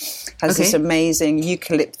husk. Has this amazing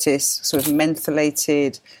eucalyptus, sort of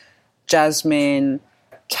mentholated, jasmine,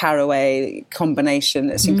 caraway combination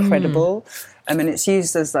that's incredible. I mean, it's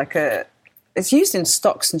used as it's used in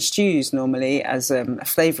stocks and stews normally as a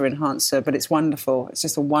flavour enhancer, but it's wonderful. It's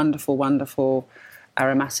just a wonderful, wonderful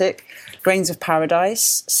aromatic. Grains of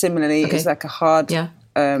Paradise, similarly, is like a hard...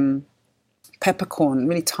 peppercorn,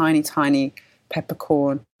 really tiny, tiny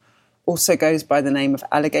peppercorn. Also goes by the name of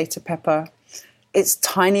alligator pepper. It's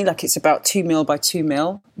tiny, like it's about 2 mil by 2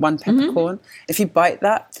 mil, one peppercorn. If you bite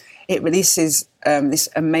that, it releases this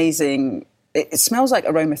amazing... It smells like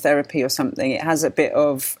aromatherapy or something. It has a bit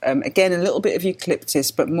of, again, a little bit of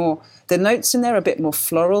eucalyptus, but more... The notes in there are a bit more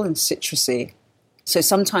floral and citrusy. So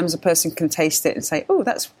sometimes a person can taste it and say, oh,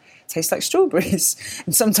 tastes like strawberries,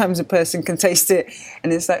 and sometimes a person can taste it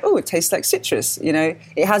and it's like, oh, it tastes like citrus. You know,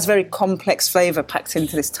 it has very complex flavor packed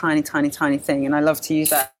into this tiny, tiny, tiny thing, and I love to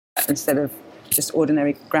use that instead of just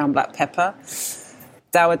ordinary ground black pepper.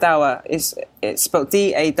 Dawa dawa it's spelled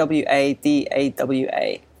Dawa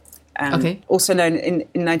Dawa. Also known in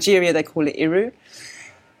Nigeria, they call it iru.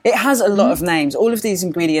 It has a lot of names. All of these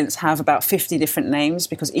ingredients have about 50 different names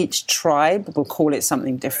because each tribe will call it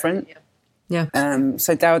something different. Yeah.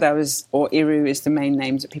 So dawa dawa or iru is the main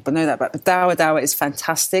names that people know that about. But dawa dawa is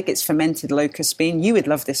fantastic. It's fermented locust bean. You would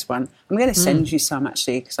love this one. I'm going to send you some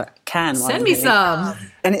actually because I can. Send me some.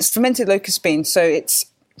 And it's fermented locust bean, so it's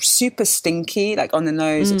super stinky. Like on the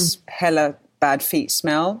nose, it's hella bad feet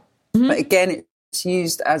smell. But again, it's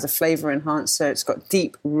used as a flavor enhancer. It's got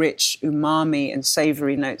deep, rich umami and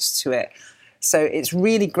savory notes to it. So it's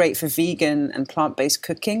really great for vegan and plant-based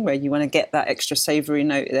cooking where you want to get that extra savory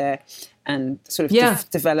note there and sort of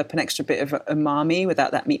develop an extra bit of umami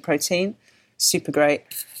without that meat protein. Super great.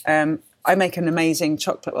 I make an amazing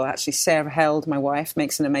chocolate. Well, actually, Sarah Held, my wife,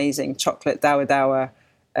 makes an amazing chocolate dawa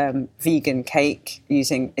dawa vegan cake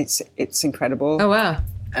using it's incredible. Oh, wow.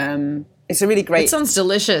 It's a really great... It sounds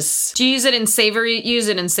delicious. Do you use it in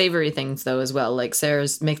savory things, though, as well? Like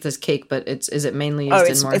Sarah's makes this cake, but is it mainly used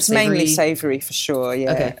in more it's savory? mainly savory, for sure,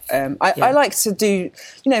 yeah. Okay. I like to do...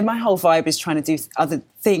 my whole vibe is trying to do other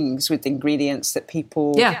things with ingredients that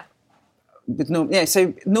people... Yeah.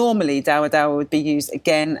 So normally dawa dawa would be used,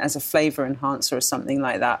 again, as a flavour enhancer or something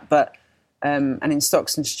like that, but... and in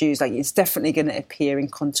stocks and stews, like it's definitely going to appear in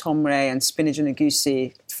contomere and spinach and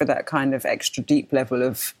agusi for that kind of extra deep level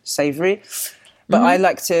of savoury. But I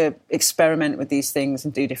like to experiment with these things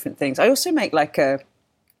and do different things. I also make like a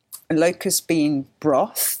locust bean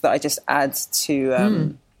broth that I just add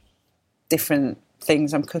to different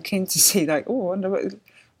things I'm cooking to see like, I wonder what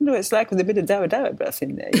it's like with a bit of dawa dawa broth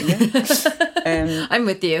in there, I'm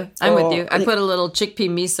with you. I put a little chickpea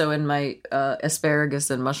miso in my asparagus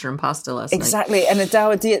and mushroom pasta last night. Exactly, and a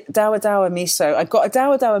dawa dawa miso. I got a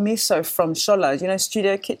dawa dawa miso from Shola,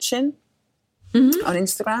 Studio Kitchen on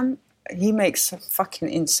Instagram. He makes fucking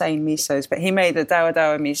insane misos, but he made a dawa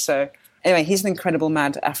dawa miso. Anyway, he's an incredible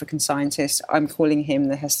mad African scientist. I'm calling him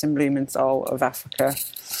the Heston Blumenthal of Africa.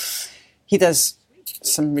 He does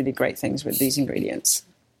some really great things with these ingredients.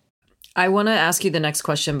 I want to ask you the next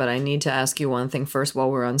question, but I need to ask you one thing first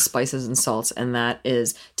while we're on spices and salts, and that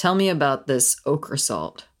is, tell me about this okra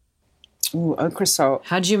salt. Ooh, okra salt.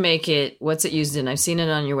 How'd you make it? What's it used in? I've seen it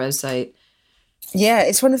on your website. Yeah,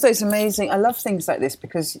 it's one of those amazing... I love things like this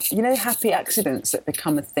because, happy accidents that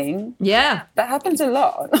become a thing? Yeah. That happens a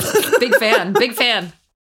lot. Big fan.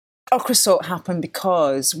 Okra salt happened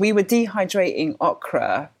because we were dehydrating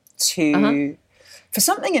okra for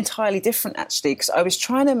something entirely different, actually, because I was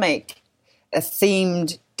trying to make a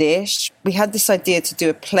themed dish. We had this idea to do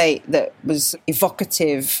a plate that was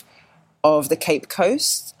evocative of the Cape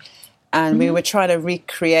Coast, and we were trying to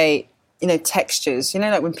recreate, textures.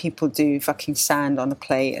 Like when people do fucking sand on a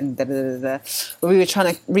plate and da-da-da-da. We were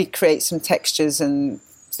trying to recreate some textures and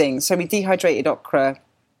things. So we dehydrated okra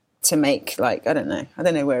to make, like, I don't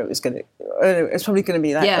know where it was going to... It's probably going to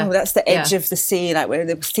be like, that's the edge of the sea, like where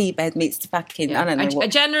the seabed meets the fucking... Yeah. I don't know. I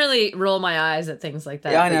generally roll my eyes at things like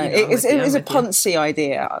that. Yeah, I know. It was a poncy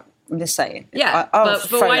idea. I'm just saying. Yeah, I'll but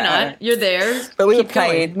throw why that out not? You're there. But we were Keep going.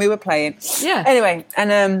 playing. We were playing. Yeah. Anyway,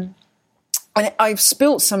 and I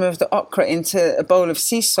spilt some of the okra into a bowl of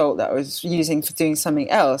sea salt that I was using for doing something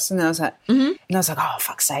else, and then I was like, oh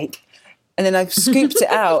fuck's sake! And then I scooped it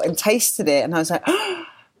out and tasted it, and I was like,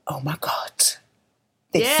 oh my god,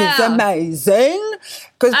 this is amazing!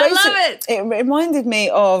 Because I love it. It reminded me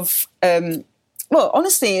of.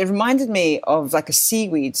 Honestly, it reminded me of like a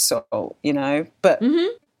seaweed salt, you know, but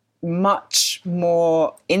much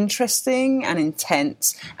more interesting and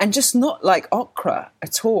intense, and just not like okra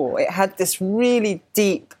at all. It had this really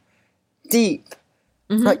deep,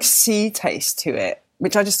 like sea taste to it,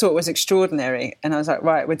 which I just thought was extraordinary. And I was like,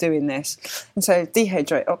 right, we're doing this. And so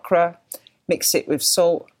dehydrate okra, mix it with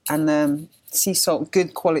salt, and sea salt,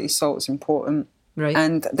 good quality salt is important. Right.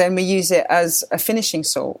 And then we use it as a finishing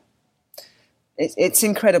salt. It's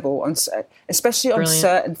incredible, especially on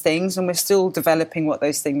certain things, and we're still developing what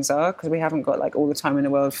those things are because we haven't got like all the time in the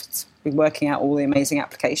world to be working out all the amazing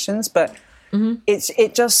applications. But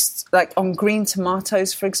it just like on green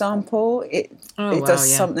tomatoes, for example, it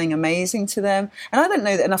does something amazing to them. And I don't know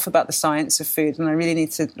enough about the science of food, and I really need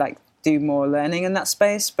to like do more learning in that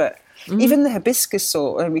space. But even the hibiscus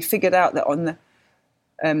salt, and we figured out that on the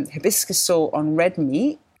hibiscus salt on red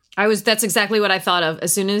meat. That's exactly what I thought of.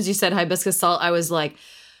 As soon as you said hibiscus salt, I was like,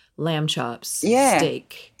 lamb chops,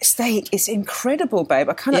 steak. It's incredible, babe.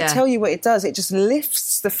 I cannot tell you what it does. It just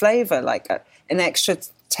lifts the flavor like an extra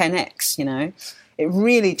 10x, you know. It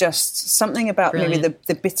really just, something about maybe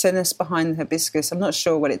the bitterness behind the hibiscus. I'm not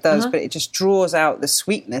sure what it does, but it just draws out the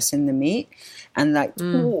sweetness in the meat. And like,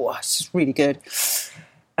 it's just really good.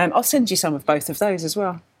 I'll send you some of both of those as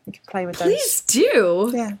well. You can play with those. Please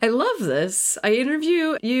do. Yeah. I love this. I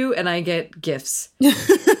interview you and I get gifts.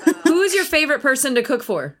 Who is your favorite person to cook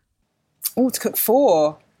for? Oh, to cook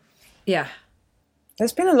for? Yeah.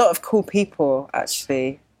 There's been a lot of cool people,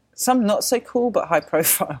 actually. Some not so cool, but high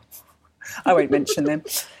profile. I won't mention them.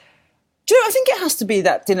 Do you know, I think it has to be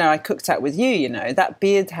that dinner I cooked at with you, you know, that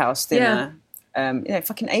Beard House dinner. Yeah.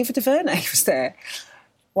 Fucking Ava DuVernay was there.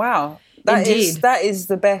 Wow. That is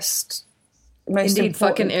the best... Most Indeed,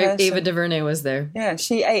 fucking person. Ava DuVernay was there. Yeah,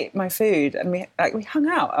 she ate my food, and we hung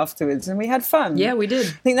out afterwards, and we had fun. Yeah, we did. I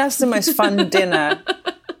think that's the most fun dinner.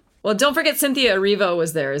 Well, don't forget Cynthia Erivo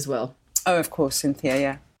was there as well. Oh, of course, Cynthia.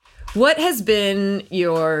 Yeah. What has been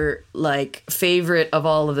your like favorite of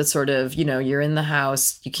all of the sort of, you know, you're in the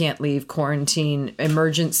house, you can't leave, quarantine,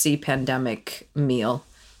 emergency pandemic meal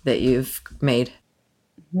that you've made?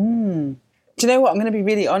 Do you know what? I'm going to be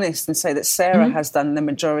really honest and say that Sarah has done the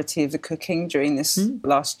majority of the cooking during this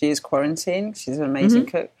last year's quarantine. She's an amazing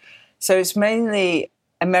cook. So it's mainly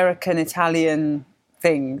American Italian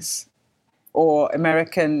things or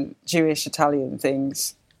American Jewish Italian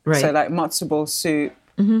things. Right. So like matzo ball soup,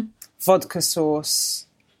 vodka sauce,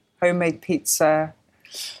 homemade pizza.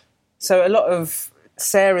 So a lot of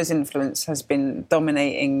Sarah's influence has been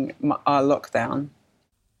dominating our lockdown.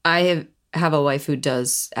 I have a wife who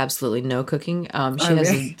does absolutely no cooking. She has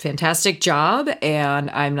a fantastic job, and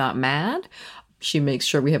I'm not mad. She makes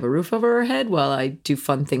sure we have a roof over our head while I do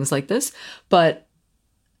fun things like this. But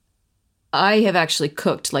I have actually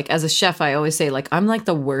cooked. Like, as a chef, I always say, like, I'm like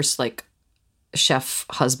the worst, like, chef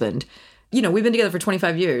husband. You know, we've been together for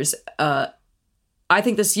 25 years. I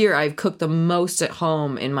think this year I've cooked the most at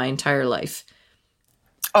home in my entire life.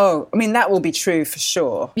 Oh, I mean, that will be true for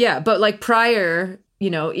sure. Yeah, but like prior... You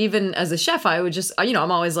know, even as a chef, I would just, you know, I'm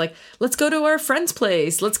always like, let's go to our friend's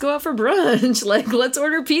place. Let's go out for brunch. Like, let's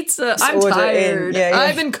order pizza. I'm tired. Yeah.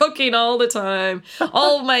 I've been cooking all the time.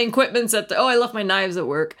 All of my equipment's I left my knives at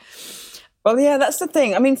work. Well, yeah, that's the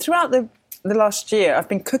thing. I mean, throughout the last year, I've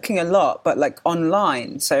been cooking a lot, but like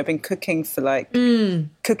online. So I've been cooking for like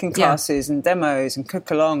cooking classes and demos and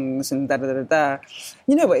cook-alongs and da-da-da-da.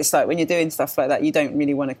 You know what it's like when you're doing stuff like that. You don't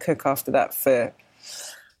really want to cook after that for...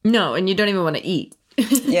 No, and you don't even want to eat.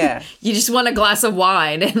 Yeah. You just want a glass of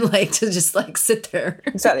wine and like to just like sit there.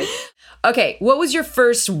 Exactly. Okay, what was your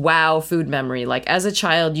first wow food memory? Like as a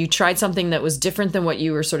child, you tried something that was different than what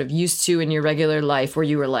you were sort of used to in your regular life where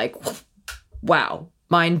you were like, wow,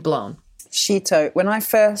 mind blown. Shito. When I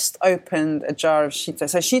first opened a jar of shito.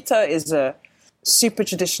 So shito is a super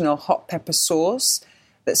traditional hot pepper sauce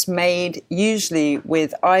that's made usually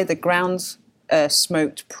with either ground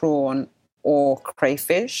smoked prawn or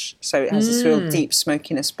crayfish, so it has this real deep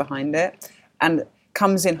smokiness behind it, and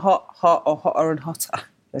comes in hot, or hotter and hotter.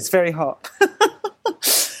 It's very hot.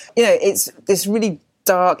 You know, it's this really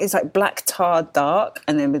dark, it's like black tar dark,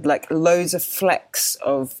 and then with like loads of flecks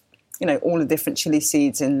of, you know, all the different chili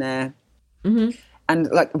seeds in there, and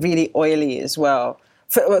like really oily as well.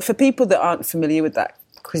 For people that aren't familiar with that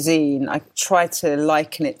cuisine, I try to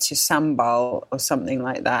liken it to sambal or something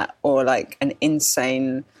like that, or like an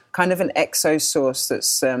insane kind of an exo sauce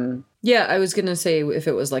that's Yeah, I was gonna say if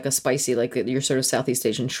it was like a spicy, like your sort of Southeast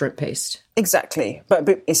Asian shrimp paste. exactly,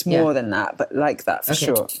 but it's more than that, but like that for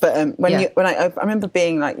sure. But when I remember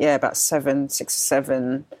being like about 6 or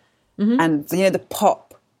 7, and the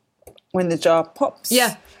pop when the jar pops.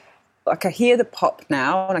 Yeah, like I hear the pop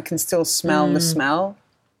now, and I can still smell the smell.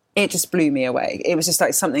 It just blew me away. It was just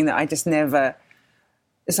like something that I just never.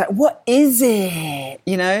 It's like, what is it?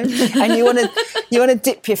 And you want to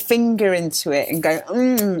dip your finger into it and go,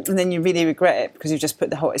 and then you really regret it because you've just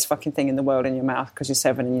put the hottest fucking thing in the world in your mouth because you're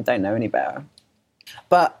 7 and you don't know any better.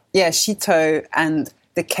 But yeah, shito and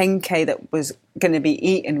the kenkey that was going to be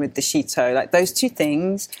eaten with the shito, like those two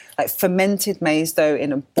things, like fermented maize dough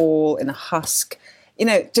in a ball, in a husk,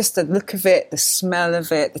 just the look of it, the smell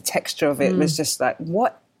of it, the texture of it was just like,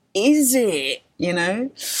 what is it?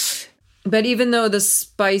 But even though the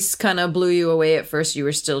spice kind of blew you away at first, you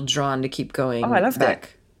were still drawn to keep going. Oh, I loved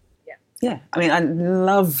it. Yeah. I mean, I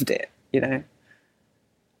loved it,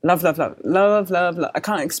 Love. I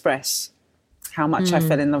can't express how much I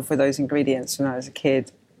fell in love with those ingredients when I was a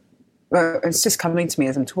kid. Well, it's just coming to me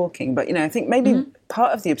as I'm talking. But, I think maybe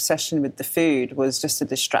part of the obsession with the food was just a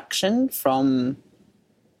distraction from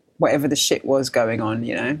whatever the shit was going on,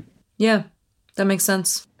 Yeah, that makes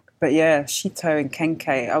sense. But yeah, shito and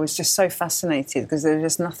kenkey, I was just so fascinated because there was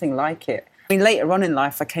just nothing like it. I mean, later on in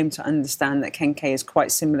life, I came to understand that kenkey is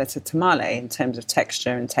quite similar to tamale in terms of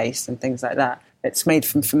texture and taste and things like that. It's made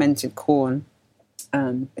from fermented corn.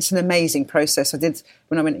 It's an amazing process.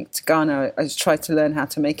 When I went to Ghana, I tried to learn how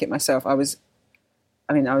to make it myself. I was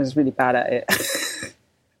really bad at it.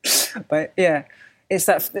 But yeah, it's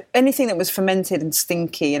that anything that was fermented and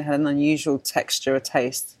stinky and had an unusual texture or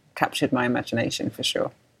taste captured my imagination for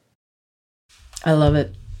sure. I love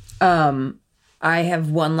it. I have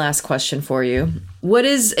one last question for you. What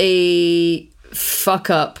is a fuck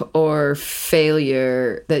up or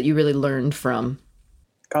failure that you really learned from?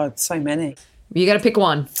 God, so many. You got to pick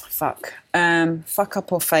one. Fuck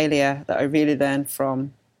up or failure that I really learned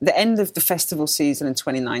from. The end of the festival season in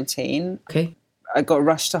 2019. Okay. I got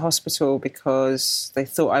rushed to hospital because they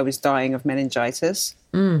thought I was dying of meningitis.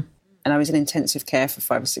 And I was in intensive care for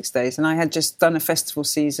 5 or 6 days. And I had just done a festival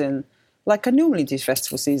season like I normally do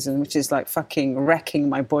festival season, which is like fucking wrecking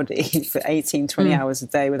my body for 18, 20 hours a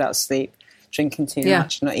day without sleep, drinking too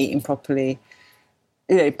much, not eating properly.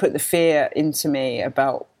 It put the fear into me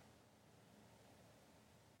about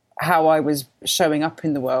how I was showing up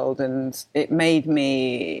in the world, and it made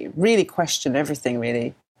me really question everything,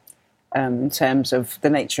 really, in terms of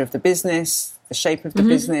the nature of the business, the shape of the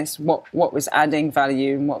business, what was adding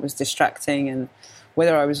value and what was distracting, and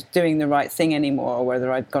whether I was doing the right thing anymore or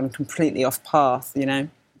whether I'd gone completely off path,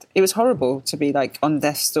 It was horrible to be like on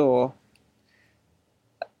death's door.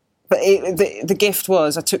 But the gift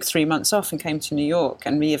was I took 3 months off and came to New York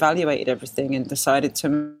and reevaluated everything and decided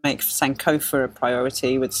to make Sankofa a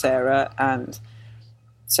priority with Sarah and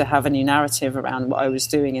to have a new narrative around what I was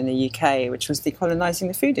doing in the UK, which was decolonising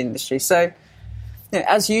the food industry. So,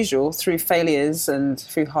 as usual, through failures and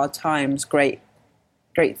through hard times, great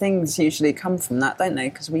things usually come from that, don't they?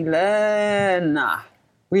 Because we learn and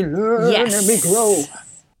we grow.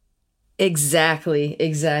 Exactly.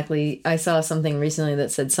 I saw something recently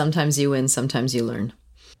that said, sometimes you win, sometimes you learn.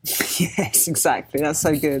 Yes, exactly. That's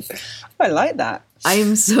so good. I like that. I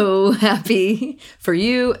am so happy for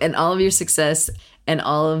you and all of your success and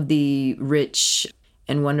all of the rich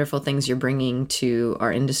and wonderful things you're bringing to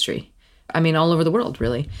our industry. I mean, all over the world,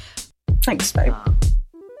 really. Thanks, babe.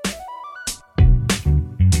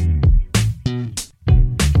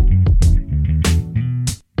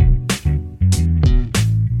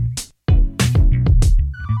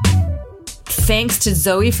 Thanks to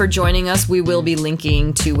Zoe for joining us. We will be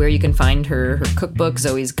linking to where you can find her cookbook,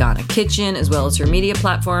 Zoe's Ghana Kitchen, as well as her media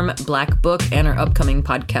platform, Black Book, and her upcoming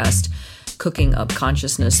podcast, Cooking Up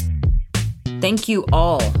Consciousness. Thank you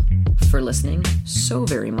all for listening so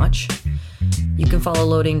very much. You can follow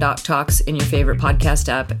Loading Dock Talks in your favorite podcast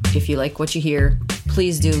app. If you like what you hear,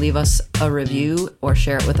 please do leave us a review or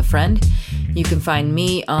share it with a friend. You can find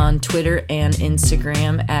me on Twitter and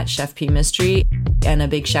Instagram at Chef P Mystery. And a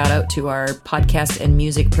big shout out to our podcast and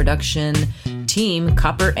music production team,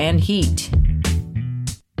 Copper and Heat.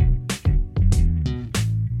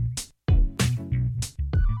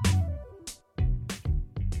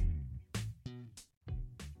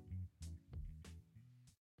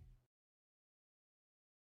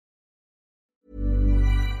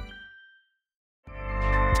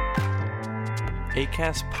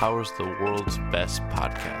 Acast powers the world's best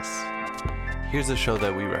podcasts. Here's a show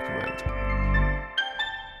that we recommend.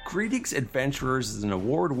 Greetings Adventurers is an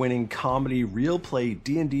award-winning comedy real play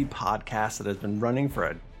D&D podcast that has been running for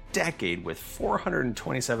a decade with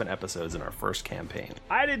 427 episodes in our first campaign.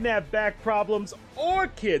 I didn't have back problems or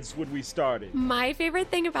kids when we started. My favorite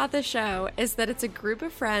thing about the show is that it's a group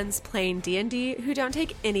of friends playing D&D who don't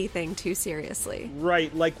take anything too seriously.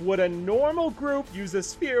 Right, like would a normal group use a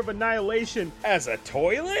sphere of annihilation as a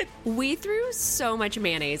toilet? We threw so much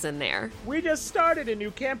mayonnaise in there. We just started a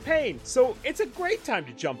new campaign, so it's a great time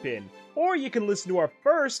to jump in. Or you can listen to our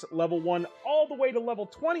first level 1 all the way to level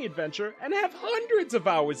 20 adventure and have hundreds of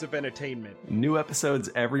hours of entertainment. New episodes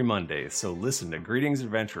every Monday, so listen to Greetings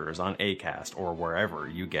Adventurers on Acast or wherever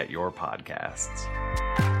you get your podcasts.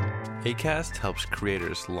 Acast helps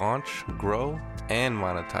creators launch, grow, and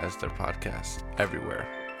monetize their podcasts everywhere.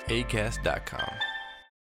 Acast.com.